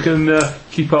 let's hope we can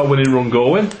keep our winning run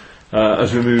going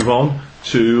as we move on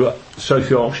to South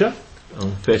Yorkshire,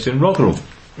 facing Rotherham.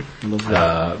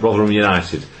 Rotherham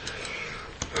United,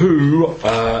 who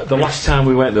the last time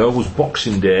we went there was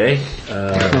Boxing Day.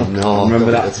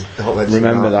 Remember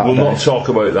that. We'll not talk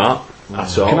about that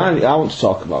at all. I want to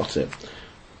talk about it.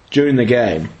 During the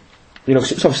game,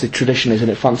 'cause it's obviously tradition, isn't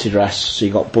it? Fancy dress. So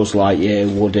you got Buzz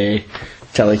Lightyear, Woody,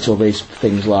 Teletubbies,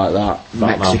 things like that.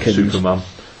 Batman, Mexicans. Superman,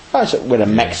 With a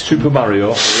Mexican. Super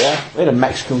Mario. Yeah, we had a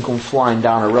Mexican come flying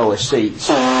down a row of seats,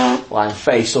 lying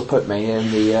face up at me in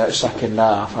the second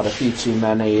half. Had a few too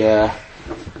many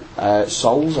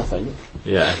souls, I think.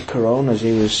 Yeah. Coronas.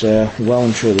 He was well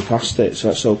and truly past it. So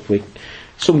let's hope we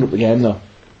summed up the game though.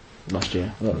 Last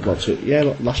year.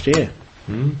 Last year.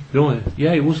 No,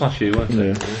 yeah, it was last year,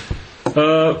 wasn't it?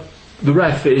 Yeah. The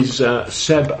ref is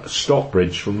Seb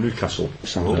Stockbridge from Newcastle.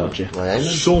 Sounds dodgy.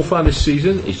 So far this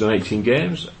season, he's done 18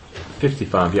 games,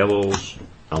 55 yellows,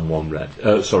 and 3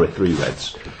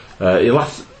 reds. He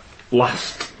last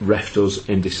refed us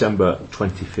in December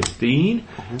 2015,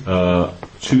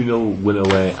 2-0 win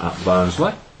away at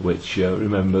Barnsley, which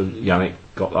remember Yannick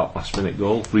got that last minute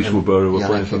goal. Reece Wabura were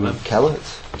playing for them. Kellett,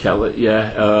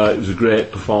 yeah. It was a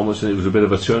great performance, and it was a bit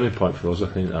of a turning point for us. I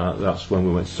think that's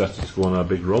when we started to go on our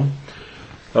big run.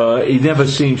 He never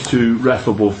seems to ref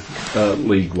above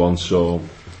League One, so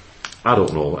I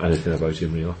don't know anything about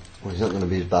him really. Well, he's not going to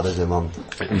be as bad as him on.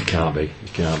 He can't be.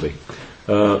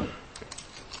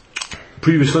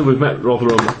 Previously we've met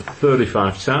Rotherham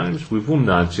 35 times, we've won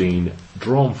 19,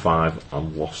 drawn 5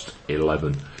 and lost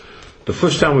 11. The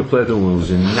first time we played them was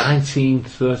in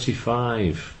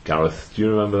 1935. Gareth, do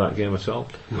you remember that game at all?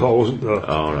 No, I wasn't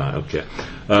there. Oh, right, okay.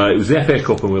 It was the FA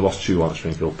Cup and we lost 2-1 at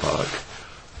Springfield Park.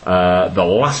 The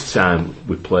last time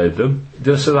we played them,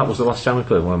 did I say that was the last time we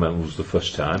played them? What I meant was the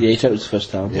first time. Yeah, you said it was the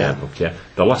first time. Yeah, okay.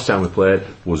 The last time we played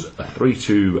was a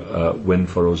 3-2 win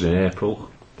for us in April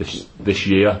this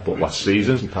year, but last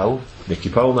season. Nicky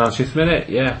Powell, 90th minute,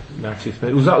 yeah, 90th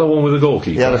minute. Was that the one with the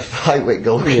goalkeeper? He had a fight with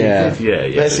goalkeeper. Yeah. Yeah.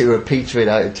 Basically, we were petering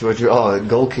out into a draw, and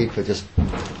goalkeeper just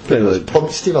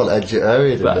punched him on edge of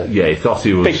area, didn't he? Yeah, he thought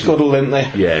he was... Big cuddle, didn't they?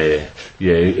 Yeah,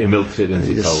 he milked it, didn't he,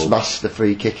 He just Powell? smashed the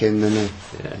free kick in, didn't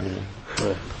he?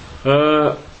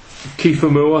 Kiefer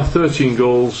Moore, 13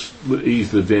 goals, he's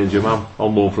the danger man,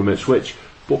 on loan from Ipswich.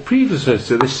 But previously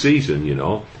to this season,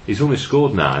 he's only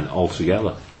scored 9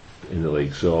 altogether in the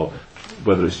league, so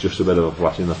whether it's just a bit of a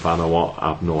flash in the pan or what,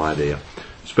 I've no idea.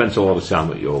 Spent a lot of time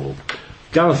at Yeovil.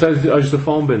 Gareth, how's the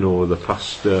form been over the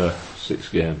past 6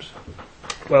 games?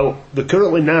 Well, they're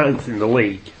currently 9th in the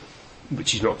league,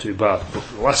 which is not too bad, but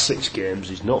the last 6 games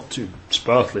is not too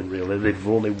sparkling really. They've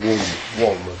only won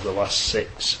 1 of the last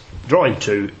 6, drawing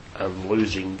 2 and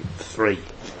losing 3.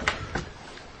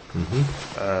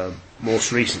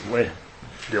 Most recently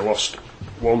they lost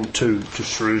 1-2 to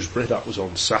Shrewsbury, that was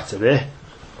on Saturday,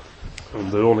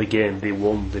 and the only game they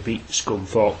won, they beat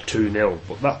Scunthorpe 2-0,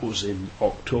 but that was in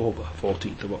October,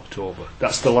 14th of October.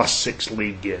 That's the last 6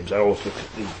 league games. I always look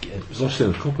at league games. They lost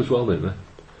in the cup as well, didn't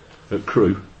they? At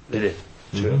Crewe. They did.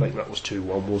 I think that was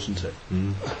 2-1, wasn't it?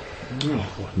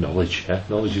 Knowledge, yeah.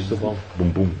 Knowledge is the bomb.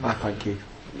 Boom, boom. Thank you.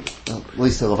 Well, at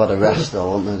least they'll have had a rest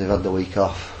though, won't they? They've had the week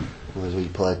off, whereas we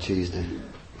played Tuesday.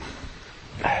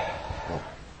 Well,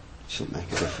 shouldn't make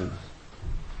a difference.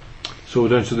 So we're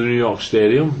down to the New York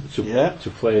Stadium to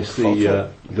face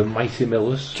the Mighty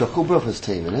Millers. Chuckle Brothers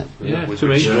team, innit? Yeah, With to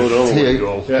me.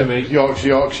 Richard Yeah,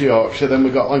 Yorkshire, then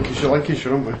we've got Lancashire,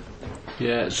 haven't we?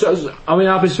 Yeah, so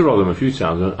I've been to Rotherham a few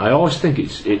times, and I always think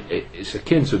it's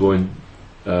akin to going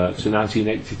to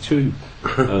 1982,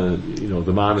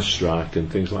 the miners' strike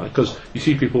and things like that. Because you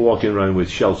see people walking around with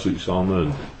shell suits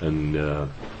on and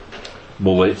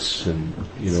mullets and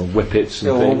whippets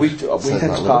and things. We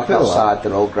tend to park outside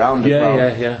their old ground.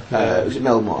 Yeah. Was it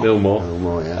Millmore?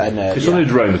 Millmore, yeah. And, it's only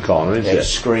round the corner, isn't it it?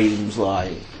 screams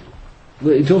like.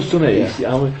 It does, doesn't it?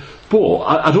 Yeah. But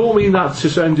I don't mean that to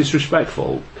sound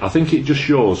disrespectful. I think it just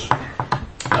shows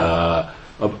about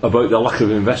the lack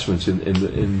of investment in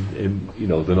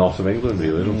the north of England,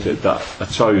 really, doesn't it? That a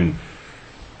town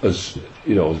as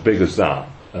big as that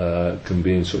can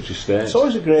be in such a state. It's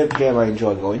always a great game I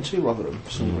enjoy going to, Rotherham,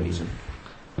 for some reason.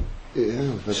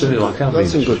 Yeah, we've Certainly had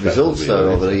some good results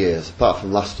there over the years. Apart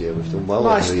from last year, we've done well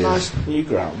over the years. Nice new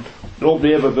ground.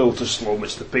 Nobody ever built a slum,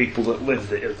 it's the people that live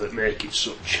there that make it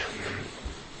such.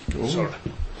 Sorry.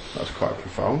 That's quite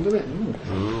profound, isn't it?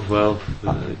 Well,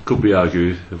 it could be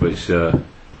argued, but it's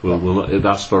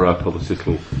that's for our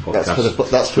political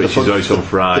podcast. Which is out on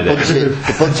Friday.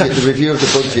 The review of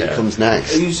the budget comes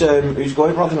next. Who's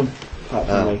going, Rotherham? I'm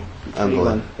going.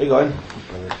 Are you going?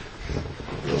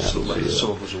 Some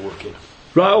of us are working.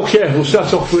 Right, okay, we'll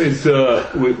start off with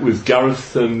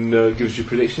Gareth and give us your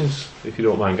predictions, if you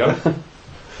don't mind, Gareth.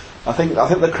 I think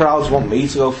the crowds want me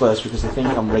to go first because they think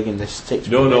I'm rigging this tick.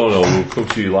 No, we'll come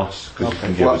to you last because you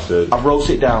can give us the... I've wrote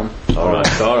it down.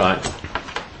 Alright.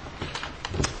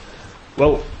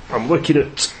 Well, I'm looking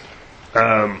at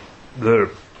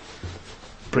the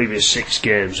previous 6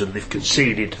 games, and they've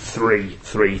conceded 3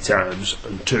 times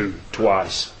and 2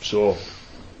 twice. So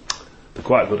they're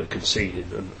quite good at conceding,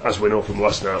 and as we know from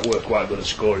last night, we're quite good at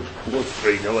scoring. We'll go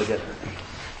 3-0 again.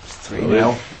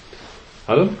 3-0.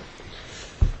 Adam?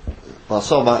 Well, I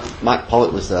saw Mike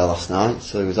Pollock was there last night,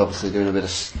 so he was obviously doing a bit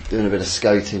of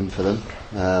scouting for them,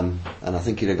 and I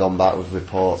think he'd have gone back with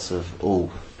reports of,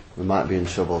 we might be in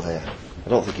trouble here. I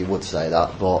don't think he would say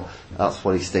that, but that's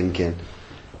what he's thinking.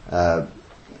 There's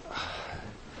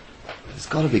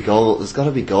got to be goals. There's got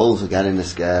to be goals again in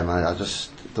this game. I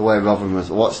just the way Rotherham was.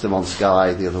 I watched them on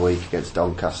Sky the other week against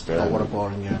Doncaster. Oh, what a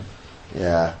boring game.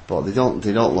 Yeah, but they don't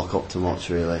look up to much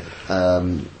really.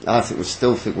 I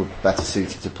still think we're better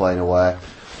suited to playing away.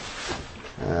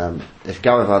 If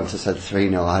Garavant had said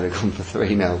 3-0, I'd have gone for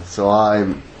 3-0. So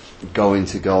I'm going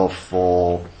to go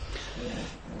for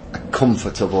a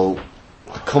comfortable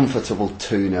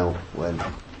 2-0 win.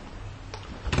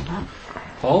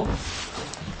 Paul?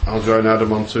 I'll join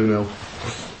Adam on 2-0.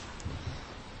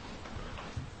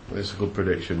 It's a good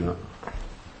prediction, that.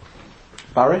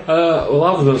 Barry? Well,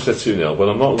 I was going to say 2-0, but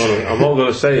I'm not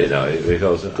going to say it now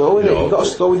because Go with it. You've got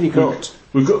to go with your gut.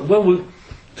 We're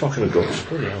talking of guts.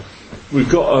 Bloody hell. We've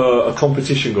got a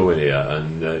competition going here,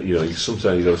 and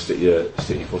sometimes you got to stick your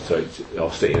foot out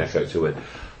or stick your neck out to win.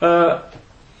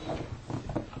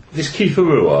 This Kiefer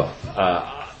Moore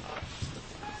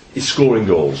is scoring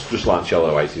goals just like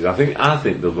Chello White is. I think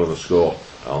they're going to score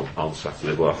on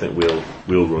Saturday, but I think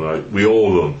we'll run out. We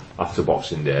all run after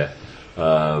Boxing Day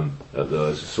at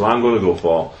those. So I'm going to go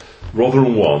for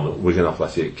Rotherham 1, Wigan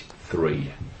Athletic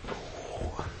 3.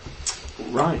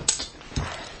 Right.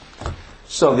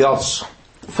 So the odds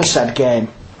for said game: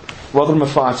 Rotherham are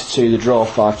 5-2, the draw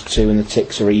 5-2, and the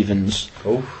ticks are evens.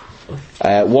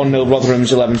 1-0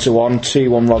 Rotherham's 11-1,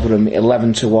 2-1 Rotherham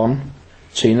 11-1,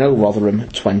 2-0 Rotherham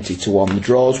 20-1. The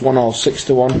draws 1-1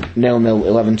 6-1, 0-0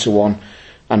 11-1,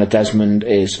 and a Desmond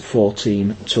is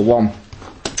 14-1.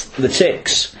 The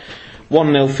ticks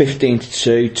 1-0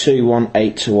 15-2, 2-1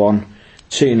 8-1,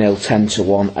 2-0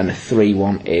 10-1, and a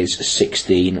 3-1 is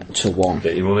 16-1.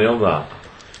 Get your money on that.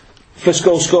 First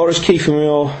goal scorers, Kiefer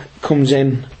Moore comes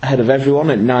in ahead of everyone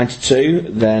at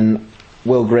 92, then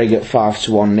Will Grigg at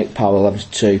 5-1, Nick Powell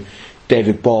 11-2,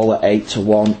 David Ball at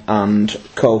 8-1, and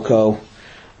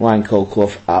Ryan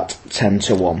Colclough at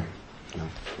 10-1.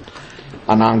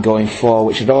 And I'm going for,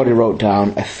 which I'd already wrote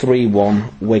down, a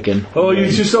 3-1 Wigan. Oh, you're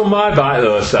just on my back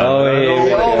though, Sam. We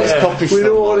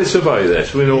know what it's about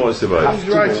this. We know what it's about. He's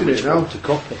writing it now. To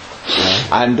copy.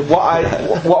 And what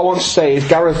I want to say is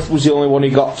Gareth was the only one who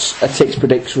got a Ticks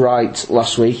Predicts right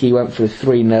last week. He went for a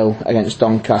 3-0 against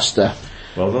Doncaster.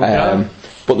 Well done,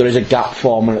 but there is a gap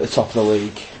forming at the top of the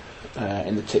league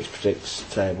in the Ticks Predicts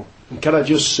table. And can I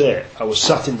just say, I was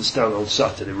sat in the stand on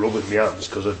Saturday rubbing my hands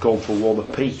because I'd gone for one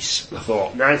apiece. I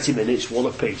thought 90 minutes, one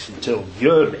apiece, until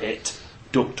your mate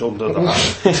ducked under that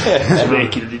to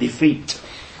make it a defeat.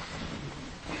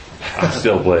 I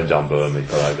still blame Dan Burmy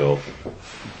for that goal.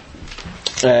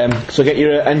 So get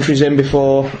your entries in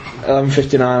before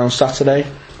 11:59 on Saturday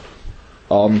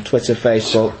on Twitter,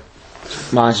 Facebook,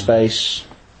 MySpace,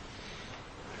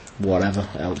 whatever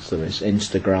else there is,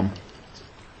 Instagram.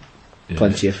 Yeah.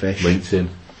 Plenty of fish. LinkedIn.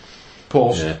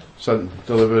 Post. Yeah.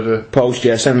 Delivered Post,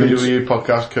 yeah, send them. PWE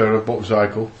podcast care of Book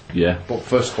Cycle. Yeah. But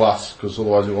first class, because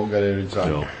otherwise it won't get here in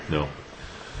time. No,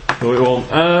 it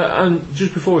won't. And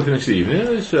just before we finish the evening,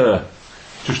 it's,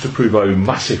 just to prove how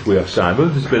massive we have,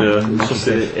 Simon, there's been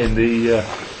something in the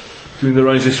doing the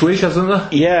rounds this week, hasn't there?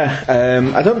 Yeah,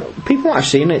 people might have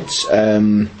seen it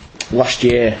last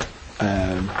year.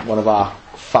 One of our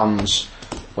fans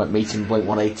went meeting Blink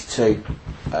 182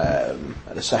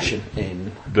 at a session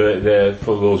in. They're,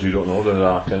 for those who don't know, they're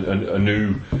like a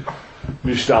new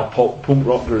style punk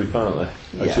rock group, apparently,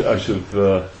 out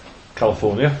of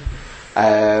California.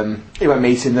 He went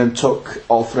meeting them, took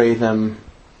all three of them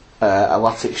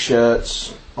Latic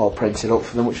shirts, all printed up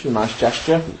for them, which was a nice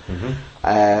gesture. Mm-hmm.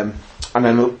 And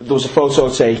then there was a photo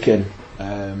taken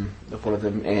of one of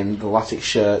them in the Latic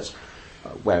shirts,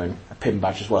 wearing a pin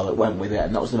badge as well that went with it,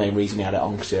 and that was the main reason he had it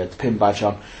on, because he had the pin badge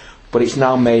on. But it's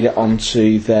now made it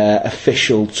onto their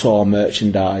official tour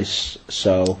merchandise,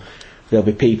 so there'll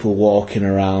be people walking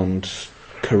around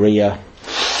Korea,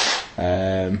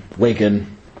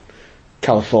 Wigan,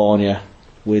 California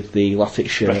with the Latic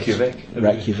shirts.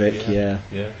 Reykjavik, yeah.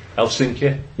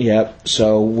 Helsinki. Yeah,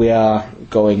 so we are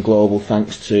going global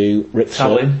thanks to Rick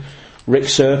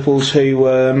Serples,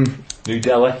 who New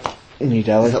Delhi. New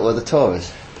Delhi. Is that where the tour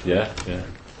is? Yeah.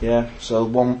 Yeah, so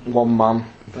one man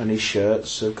and his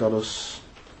shirts have got us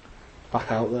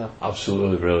back out there.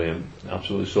 Absolutely brilliant.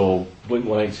 Absolutely. So Blink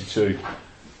 182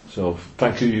 So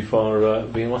thank you for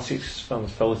being Latics fans,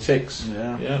 fellow Ticks.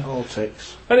 Yeah, all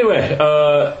ticks. Anyway,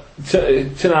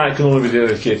 tonight can only be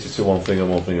dedicated to one thing and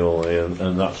one thing only,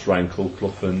 and that's Ryan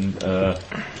Culclough and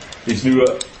his new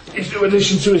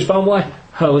addition to his family,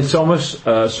 Hurley Thomas.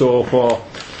 So for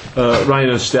Ryan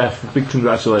and Steph, big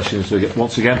congratulations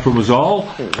once again from us all.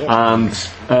 And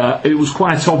it was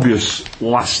quite obvious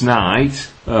last night,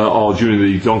 or during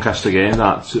the Doncaster game,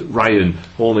 that Ryan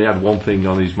only had one thing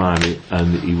on his mind,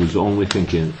 and he was only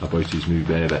thinking about his new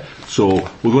baby. So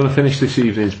we're going to finish this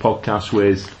evening's podcast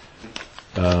with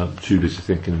too busy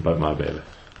thinking about my baby.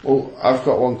 Well, I've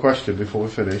got one question before we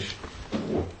finish.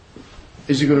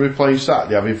 Is he going to be playing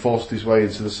Saturday, having forced his way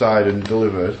into the side and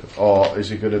delivered, or is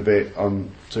he going to be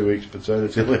on 2 weeks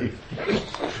paternity leave?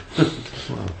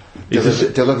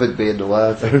 Delivered being the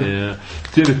word. Yeah,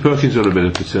 David Perkins had a bit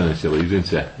of paternity leave, didn't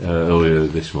he, earlier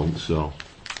this month? So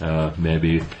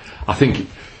maybe, I think,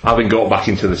 having got back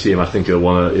into the team, I think he'll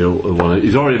want to.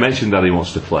 He's already mentioned that he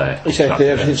wants to play. He said if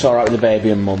everything's all right with the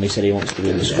baby and mum, he said he wants to be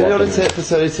in the Did squad. you want to take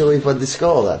paternity leave when they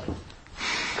score then?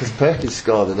 Because Perkins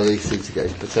scored and then he seemed to get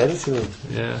his paternity leave.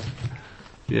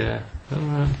 Yeah.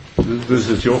 There's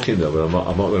a joke in there, but I'm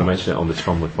not going to mention it on this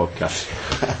family podcast.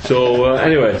 So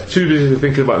anyway, too busy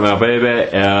thinking about my baby.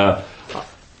 I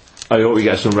hope you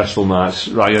get some restful nights,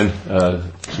 Ryan.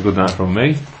 It's a good night from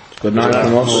me. Good night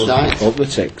from us. Good night. Up the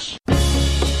ticks.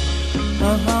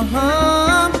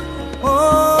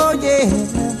 Oh yeah.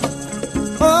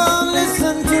 Oh,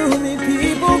 listen to me,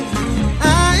 people.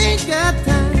 I ain't got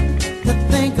time to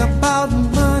think about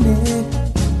money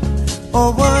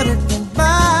or what it can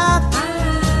buy,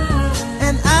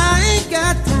 and I ain't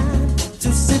got time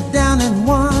to sit down and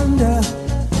wonder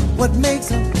what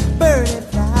makes a birdie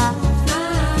fly,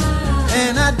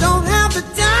 and I don't have the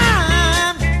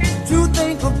time to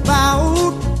think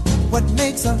about what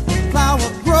makes a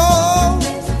flower grow,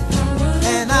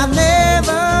 and I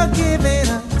never give it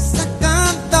a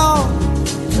second thought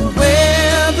to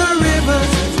where the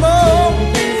rivers flow.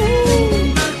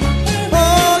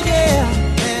 Oh yeah,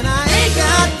 and I ain't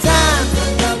got time for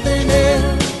nothing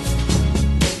else.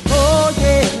 Oh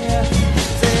yeah,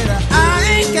 said I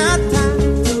ain't got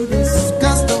time to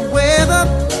discuss the weather,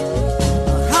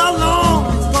 how long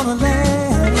it's gonna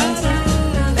last,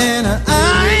 and I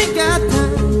ain't got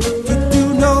time to do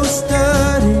no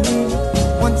study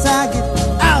once I get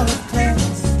out of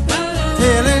class.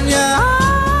 Telling you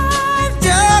I'm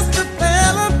just a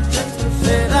fella,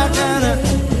 said I got a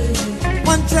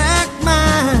one-track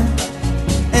mind,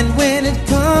 and when it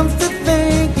comes to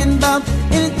thinking about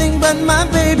anything but my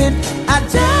baby, I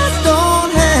just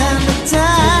don't have the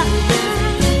time.